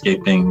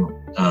landscaping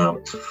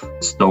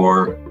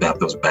store, they have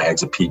those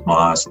bags of peat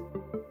moss.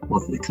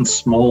 Well, they can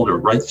smolder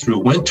right through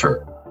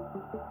winter.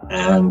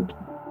 And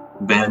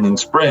then in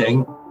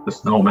spring, the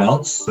snow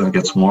melts and it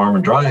gets warm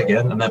and dry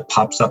again, and that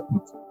pops up.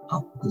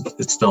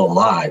 It's still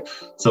alive.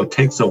 So it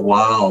takes a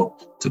while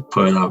to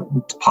put out.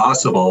 It's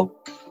possible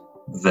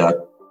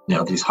that,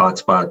 these hot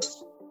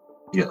spots,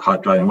 you get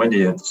hot, dry, and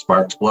windy, and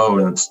sparks blow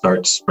and it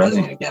starts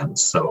spreading again.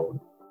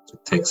 So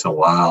it takes a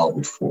while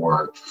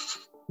before,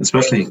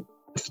 especially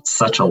if it's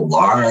such a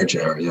large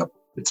area,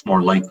 it's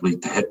more likely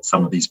to hit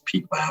some of these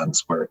peatlands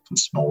where it can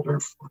smolder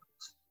for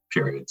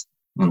periods.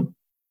 And,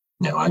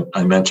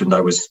 I mentioned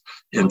I was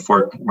in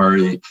Fort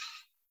McMurray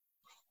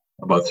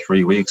about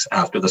 3 weeks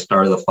after the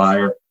start of the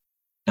fire,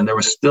 and there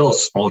were still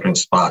smoldering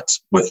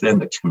spots within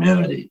the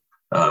community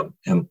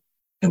in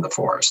the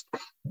forest.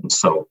 And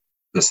so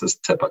this is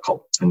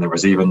typical. And there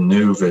was even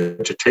new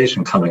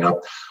vegetation coming up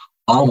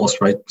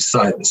almost right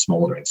beside the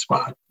smoldering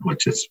spot,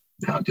 which is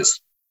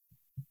just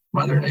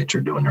Mother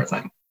Nature doing her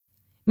thing.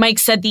 Mike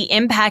said the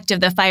impact of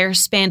the fire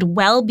spanned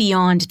well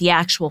beyond the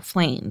actual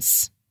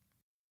flames.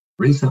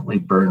 Recently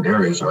burned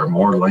areas are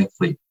more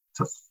likely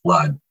to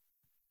flood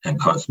and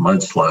cause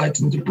mudslides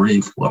and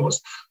debris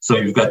flows. So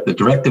you've got the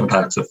direct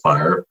impacts of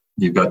fire,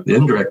 you've got the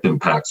indirect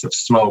impacts of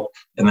smoke,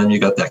 and then you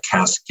got that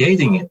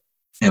cascading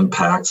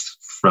impacts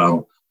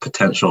from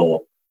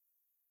potential,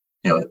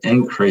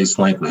 increased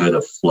likelihood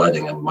of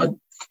flooding and mud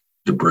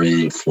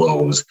debris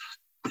flows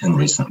in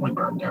recently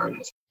burned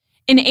areas.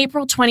 In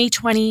April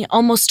 2020,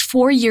 almost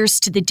 4 years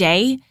to the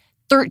day,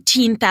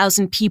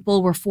 13,000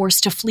 people were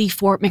forced to flee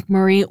Fort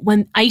McMurray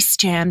when ice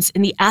jams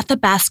in the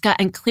Athabasca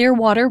and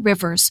Clearwater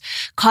rivers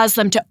caused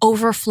them to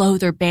overflow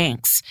their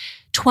banks.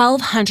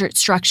 1,200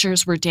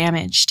 structures were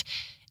damaged.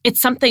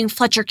 It's something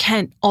Fletcher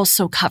Kent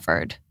also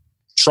covered.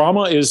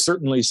 Trauma is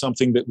certainly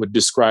something that would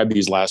describe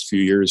these last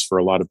few years for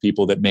a lot of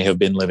people that may have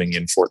been living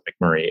in Fort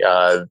McMurray.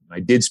 I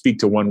did speak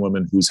to one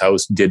woman whose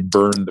house did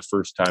burn the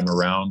first time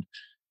around.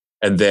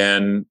 And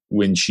then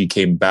when she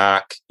came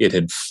back, it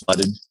had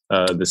flooded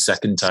the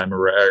second time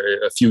around,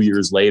 a few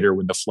years later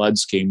when the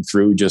floods came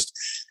through.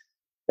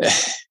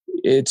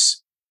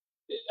 It's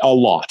a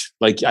lot.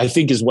 Like, I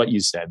think is what you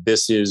said.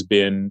 This has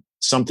been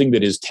something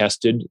that has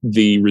tested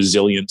the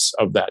resilience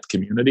of that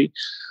community.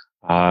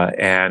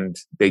 And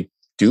they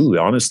do,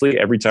 honestly,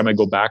 every time I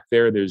go back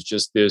there, there's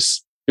just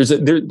this, there's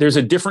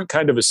a different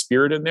kind of a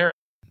spirit in there.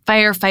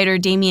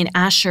 Firefighter Damien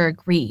Asher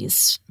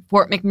agrees.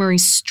 Fort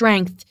McMurray's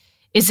strength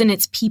is in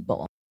its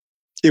people.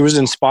 It was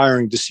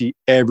inspiring to see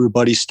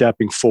everybody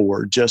stepping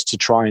forward just to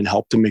try and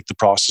help to make the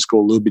process go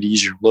a little bit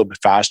easier, a little bit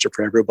faster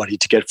for everybody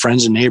to get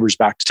friends and neighbors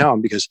back to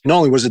town. Because not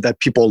only was it that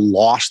people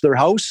lost their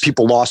house,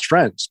 people lost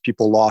friends,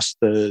 people lost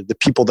the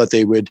people that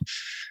they would,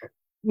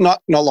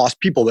 not lost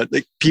people, but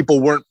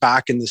people weren't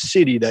back in the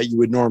city that you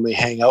would normally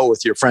hang out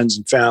with your friends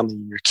and family,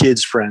 your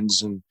kids'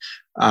 friends. And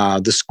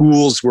the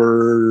schools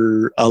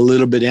were a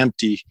little bit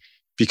empty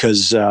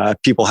because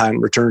people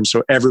hadn't returned.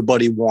 So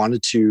everybody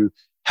wanted to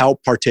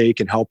help partake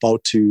and help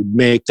out to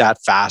make that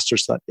faster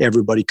so that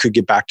everybody could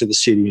get back to the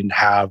city and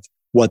have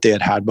what they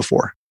had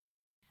before.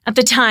 At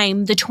the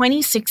time, the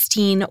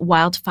 2016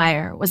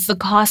 wildfire was the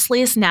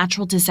costliest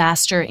natural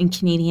disaster in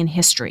Canadian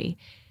history,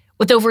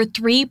 with over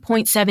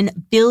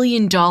 $3.7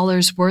 billion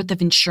worth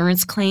of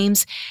insurance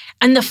claims,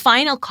 and the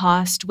final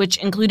cost, which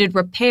included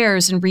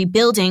repairs and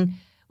rebuilding,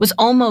 was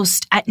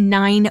almost at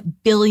 $9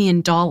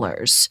 billion.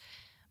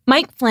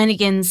 Mike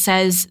Flanagan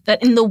says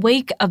that in the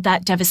wake of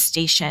that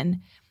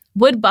devastation,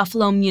 Wood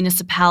Buffalo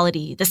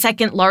Municipality, the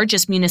second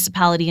largest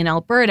municipality in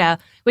Alberta,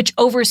 which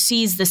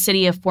oversees the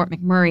city of Fort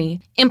McMurray,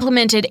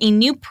 implemented a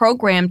new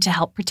program to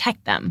help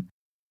protect them.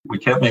 We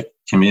can't make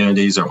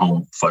communities or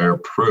home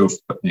fireproof,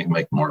 but we can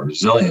make more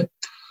resilient.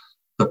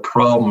 The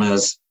problem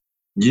is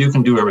you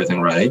can do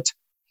everything right,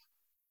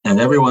 and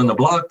everyone in the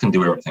block can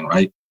do everything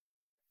right.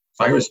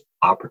 Fire is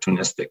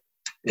opportunistic.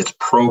 It's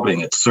probing,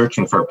 it's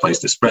searching for a place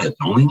to spread. It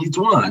only needs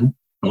one,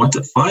 and once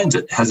it finds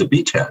it, it has a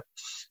beachhead.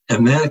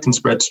 And then it can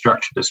spread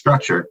structure to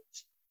structure.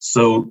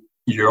 So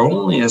you're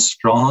only as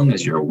strong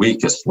as your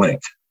weakest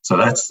link. So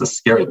that's the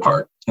scary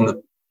part. And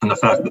the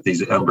fact that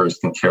these embers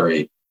can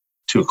carry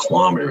 2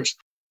 kilometers.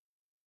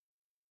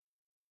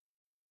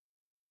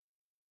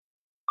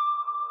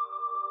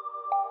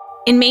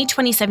 In May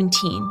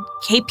 2017,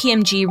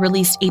 KPMG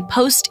released a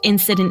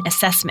post-incident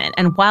assessment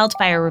and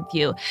wildfire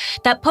review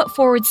that put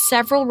forward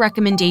several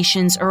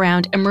recommendations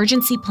around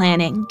emergency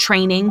planning,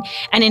 training,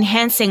 and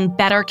enhancing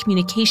better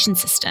communication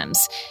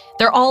systems.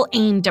 They're all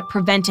aimed at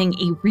preventing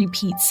a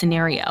repeat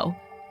scenario.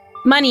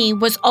 Money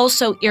was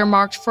also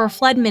earmarked for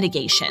flood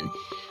mitigation.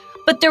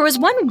 But there was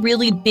one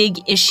really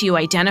big issue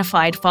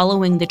identified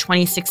following the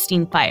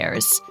 2016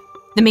 fires: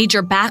 the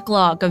major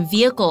backlog of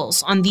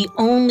vehicles on the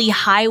only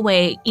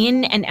highway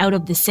in and out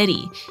of the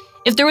city.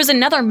 If there was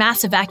another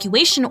mass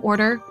evacuation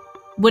order,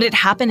 would it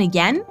happen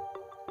again?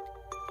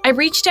 I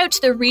reached out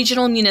to the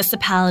regional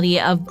municipality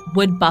of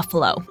Wood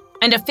Buffalo,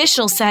 and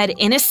officials said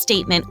in a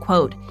statement,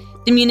 quote,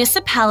 "The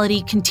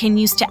municipality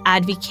continues to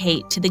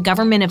advocate to the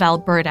government of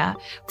Alberta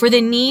for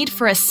the need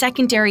for a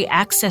secondary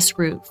access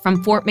route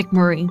from Fort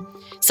McMurray,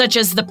 such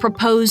as the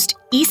proposed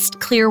East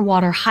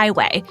Clearwater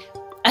Highway.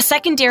 A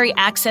secondary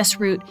access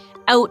route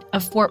out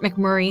of Fort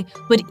McMurray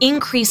would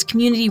increase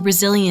community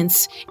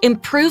resilience,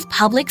 improve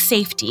public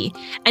safety,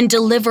 and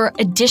deliver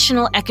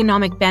additional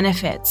economic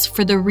benefits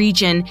for the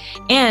region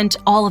and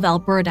all of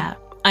Alberta,"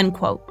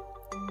 unquote.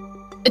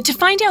 To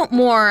find out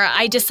more,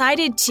 I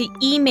decided to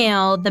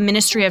email the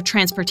Ministry of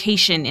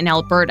Transportation in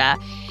Alberta,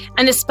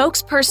 and a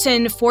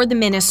spokesperson for the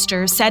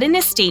minister said in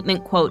a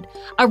statement, quote,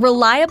 "A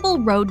reliable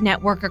road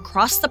network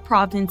across the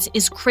province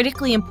is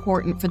critically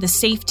important for the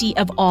safety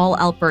of all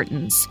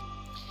Albertans."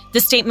 The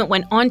statement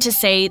went on to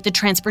say the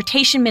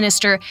transportation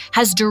minister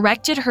has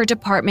directed her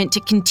department to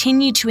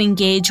continue to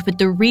engage with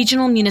the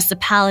regional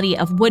municipality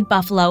of Wood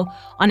Buffalo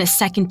on a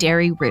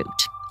secondary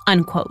route,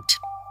 unquote.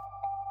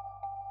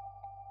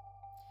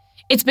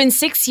 It's been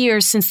 6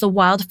 years since the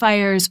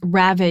wildfires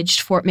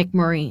ravaged Fort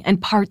McMurray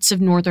and parts of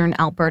northern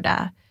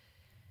Alberta.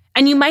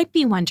 And you might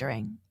be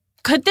wondering,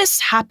 could this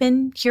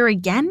happen here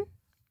again?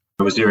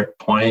 It was year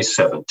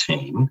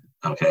 2017,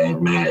 okay,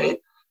 in May,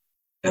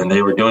 and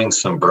they were doing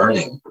some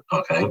burning,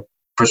 okay,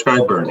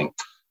 prescribed burning.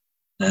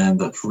 And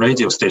the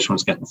radio station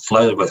was getting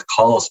flooded with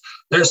calls.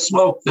 There's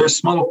smoke.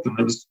 And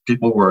there was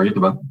people worried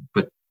about,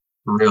 but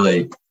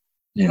really,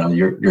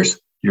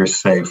 you're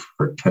safe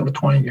for 10 to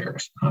 20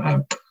 years.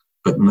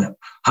 But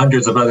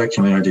hundreds of other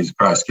communities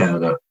across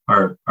Canada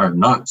are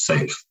not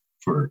safe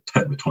for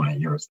 10 to 20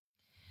 years.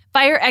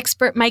 Fire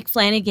expert Mike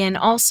Flanagan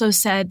also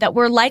said that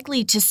we're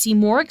likely to see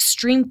more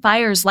extreme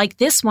fires like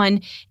this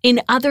one in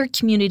other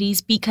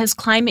communities because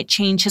climate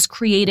change has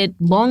created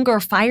longer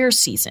fire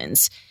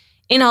seasons.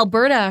 In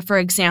Alberta, for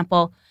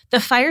example,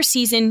 the fire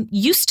season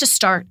used to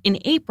start in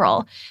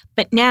April,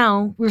 but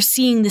now we're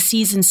seeing the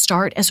season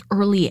start as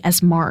early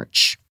as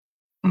March.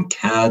 In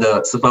Canada,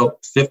 it's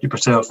about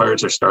 50% of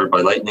fires are started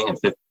by lightning and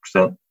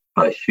 50%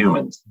 by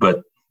humans.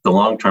 But the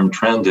long-term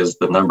trend is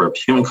the number of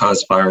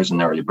human-caused fires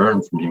and area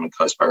burned from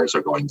human-caused fires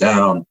are going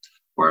down,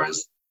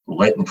 whereas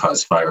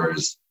lightning-caused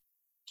fires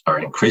are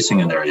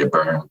increasing in area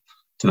burn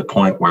to the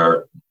point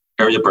where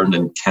area burned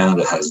in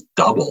Canada has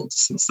doubled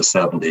since the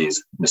 70s.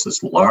 This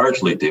is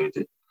largely due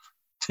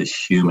to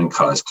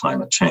human-caused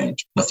climate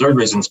change. The third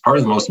reason is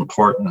probably the most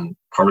important and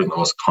probably the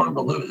most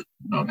convoluted.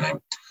 Okay,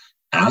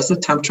 as the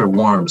temperature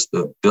warms,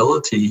 the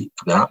ability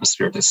of the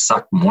atmosphere to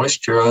suck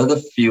moisture out of the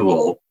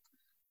fuel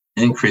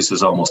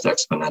increases almost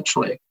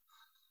exponentially.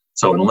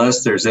 So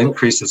unless there's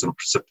increases in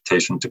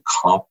precipitation to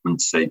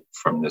compensate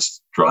from this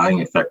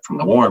drying effect from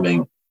the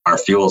warming, our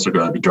fuels are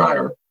going to be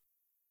drier.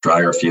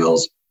 Drier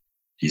fuels,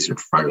 easier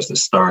for fires to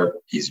start,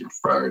 easier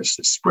for fires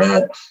to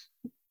spread,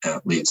 and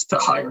it leads to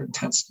higher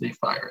intensity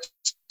fires.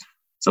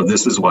 So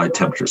this is why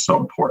temperature is so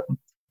important.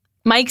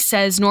 Mike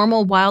says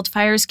normal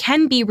wildfires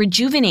can be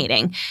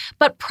rejuvenating,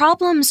 but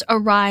problems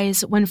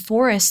arise when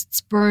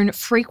forests burn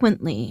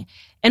frequently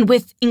and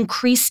with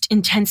increased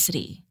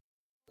intensity.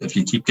 If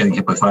you keep getting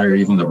hit by fire,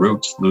 even the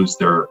roots lose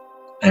their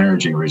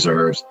energy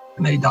reserves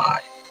and they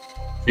die.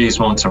 Trees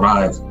won't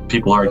survive.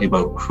 People argue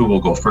about who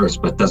will go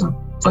first, but it doesn't.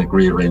 It's like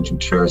rearranging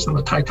chairs in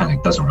the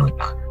Titanic. Doesn't really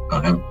matter.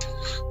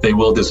 They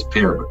will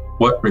disappear. But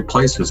what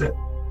replaces it?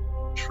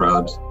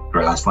 Shrubs,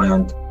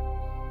 grassland,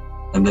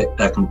 and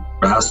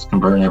grass can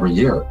burn every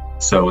year.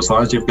 So as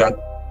long as you've got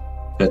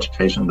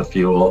vegetation, the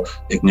fuel,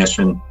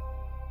 ignition,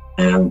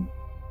 and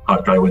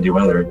hot, dry, windy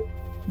weather,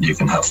 you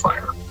can have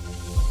fire.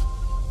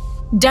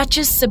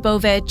 Duchess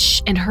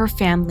Sabovich and her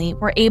family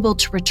were able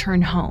to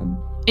return home,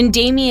 and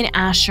Damien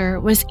Asher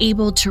was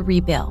able to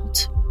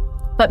rebuild.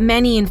 But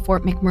many in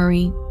Fort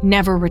McMurray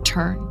never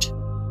returned.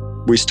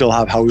 We still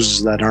have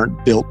houses that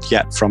aren't built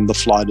yet from the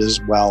flood as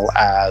well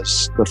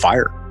as the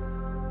fire.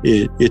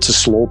 It's a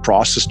slow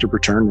process to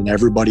return, and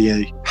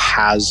everybody's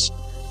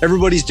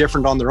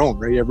different on their own,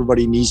 right?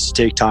 Everybody needs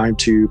to take time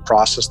to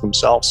process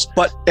themselves.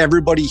 But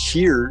everybody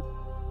here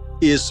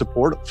is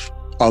supportive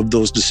of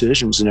those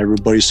decisions, and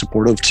everybody's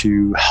supportive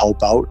to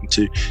help out and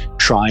to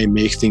try and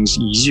make things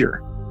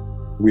easier.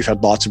 We've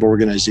had lots of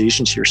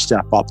organizations here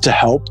step up to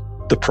help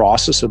the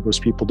process of those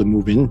people to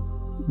move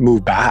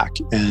back,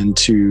 and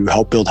to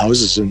help build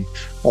houses and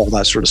all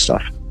that sort of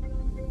stuff.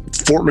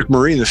 Fort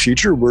McMurray in the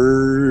future,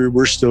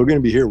 we're still going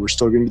to be here. We're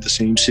still going to be the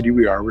same city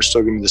we are. We're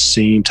still going to be the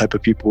same type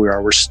of people we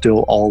are. We're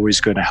still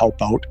always going to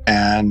help out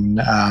and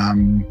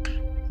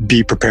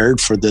be prepared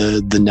for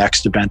the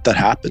next event that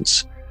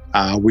happens.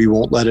 We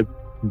won't let it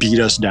beat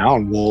us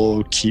down.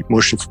 We'll keep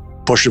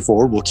pushing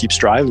forward. We'll keep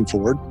striving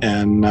forward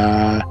and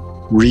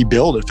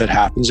rebuild if it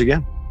happens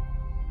again.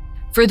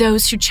 For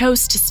those who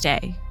chose to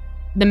stay,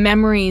 the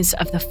memories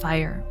of the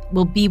fire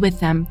will be with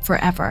them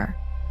forever.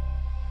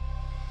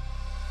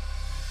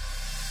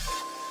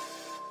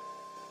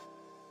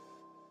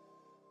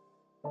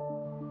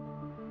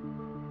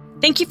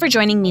 Thank you for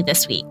joining me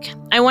this week.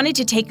 I wanted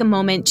to take a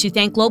moment to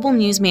thank Global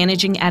News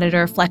Managing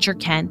Editor Fletcher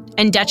Kent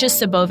and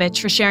Duchess Sabovich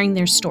for sharing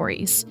their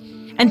stories.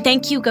 And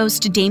thank you goes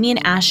to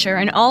Damien Asher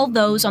and all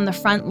those on the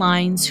front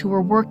lines who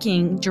were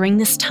working during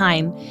this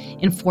time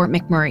in Fort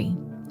McMurray.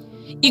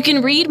 You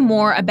can read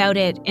more about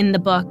it in the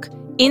book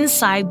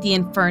Inside the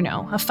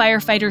Inferno, a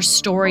firefighter's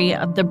story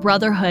of the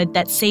brotherhood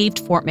that saved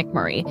Fort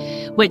McMurray,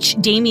 which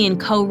Damien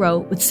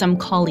co-wrote with some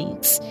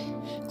colleagues.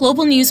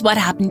 Global News What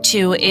Happened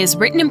To is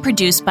written and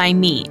produced by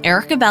me,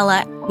 Erica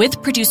Vela,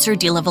 with producer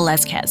Dila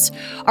Velezquez.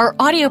 Our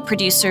audio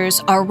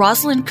producers are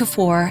Rosalind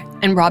Kafour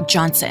and Rob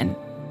Johnson.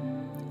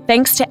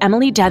 Thanks to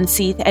Emily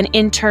Dunseith and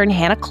intern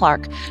Hannah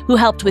Clark, who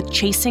helped with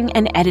chasing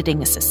and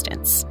editing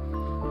assistance.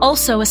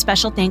 Also, a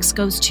special thanks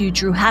goes to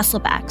Drew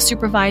Hasselback,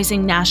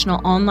 supervising national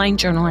online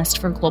journalist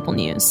for Global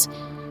News.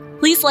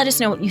 Please let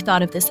us know what you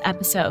thought of this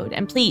episode,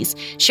 and please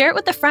share it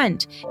with a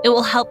friend. It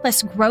will help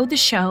us grow the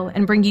show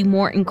and bring you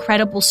more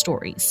incredible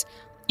stories.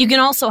 You can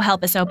also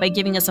help us out by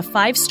giving us a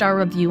 5-star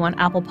review on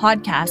Apple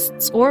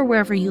Podcasts or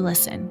wherever you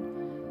listen.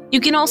 You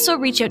can also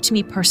reach out to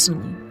me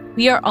personally.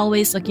 We are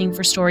always looking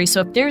for stories,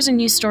 so if there's a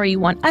new story you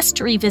want us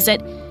to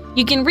revisit,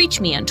 you can reach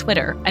me on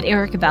Twitter at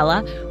Erica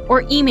Vela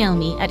or email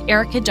me at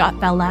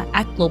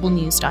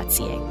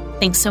erica.vela@globalnews.ca.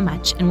 Thanks so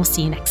much, and we'll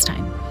see you next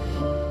time.